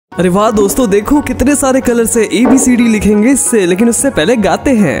अरे वाह दोस्तों, देखो कितने सारे कलर से ABCD लिखेंगे इससे, लेकिन उससे पहले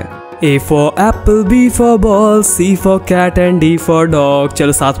गाते हैं। A for apple, B for ball, C for cat and D for dog।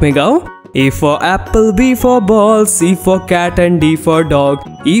 चलो साथ में गाओ। A for apple, B for ball, C for cat and D for dog,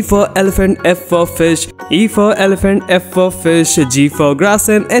 E for elephant, F for fish, E for elephant, F for fish, G for grass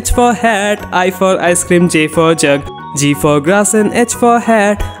and H for hat, I for ice cream, J for jug, G for grass and H for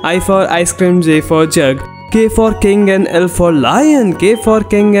hat, I for ice cream, J for jug, K for king and L for lion, K for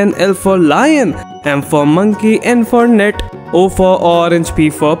king and L for lion, M for monkey, N for net, O for orange, P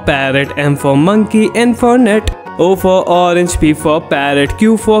for parrot, M for monkey, N for net, O for orange, P for parrot,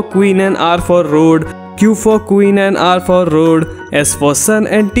 Q for queen and R for road, Q for queen and R for road, S for sun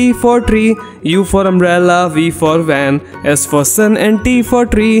and T for tree, U for umbrella, V for van, S for sun and T for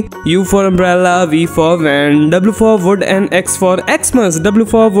tree, U for umbrella, V for van, W for wood and X for Xmas, W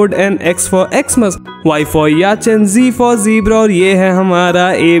for wood and X for Xmas, Y for yacht and Z for zebra, और ये है हमारा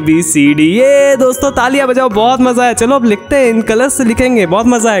ABCD। ये दोस्तों तालियां बजाओ, बहुत मजा है। चलो अब लिखते हैं, इन कलर से लिखेंगे, बहुत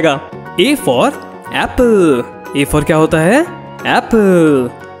मजा आएगा। A for apple, A for क्या होता है? एप्पल।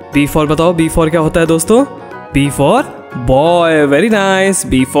 B for बताओ, B for क्या होता है दोस्तों? B for boy, very nice.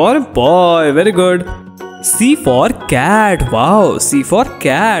 B for boy, very good. C for cat, wow, C for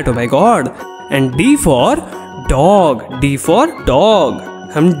cat, oh my God. And D for dog, D for dog.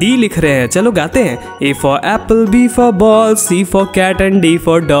 हम D लिख रहे हैं, चलो गाते हैं। A for apple, B for ball, C for cat and D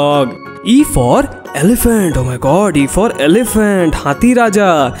for dog, E for elephant, oh my god, E for elephant, हाथी राजा,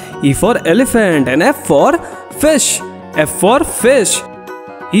 E for elephant, and F for fish, F for fish,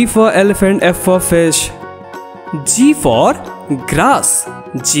 E for elephant, F for fish, G for grass,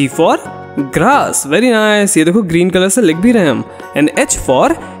 G for grass, very nice। ये देखो green colour से लिख भी रहे हैं हम। and H for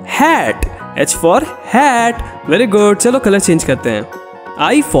hat, H for hat, very good। चलो colour change करते हैं।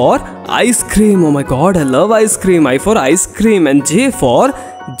 I for ice cream, oh my god, I love ice cream, I for ice cream, and J for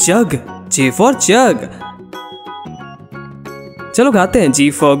jug, J for jug। चलो गाते हैं। G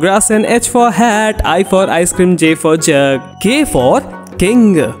for grass and H for hat, I for ice cream, J for jug, K for king,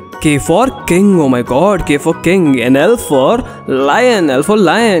 K for king, oh my god, K for king, and L for lion, L for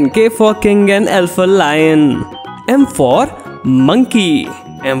lion, K for king and L for lion, M for monkey,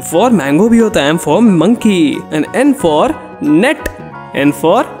 M for mango भी होता है, M for monkey, and N for net, N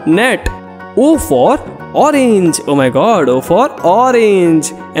for net, O for orange, oh my god, O for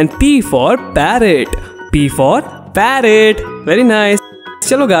orange, and P for parrot, P for parrot, very nice।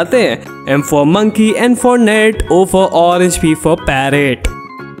 चलो गाते हैं। M for monkey, N for net, O for orange, P for parrot,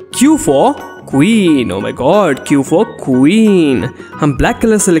 Q for queen, oh my god, Q for queen। हम black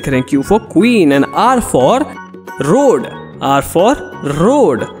colour से लिख रहे हैं, Q for queen, and R for road, R for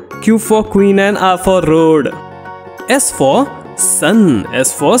road, Q for queen and R for road, S for sun,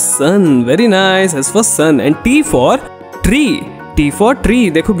 S for sun, very nice, S for sun, and T for tree, T for tree,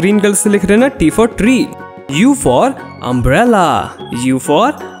 देखो green colour से लिख रहे हैं ना, T for tree, U for umbrella, U for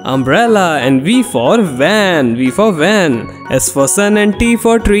umbrella, and V for van, V for van, S for sun and T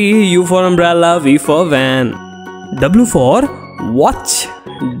for tree, U for umbrella, V for van, W for watch,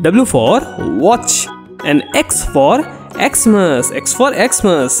 W for watch, and X for Xmas, X for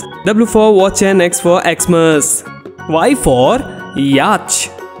Xmas, W for watch and X for Xmas, Y for yacht,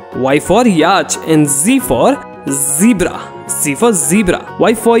 Y for yacht, and Z for zebra, Z for zebra,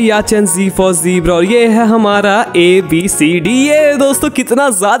 Y for yacht and Z for zebra, और ये है हमारा ABCD। ये दोस्तों कितना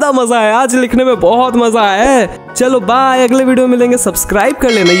ज्यादा मजा आया, आज लिखने में बहुत मजा आया है। चलो बाय, अगले वीडियो में मिलेंगे। सब्सक्राइब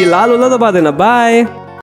कर लेना, ये लाल वाला दबा देना। बाय।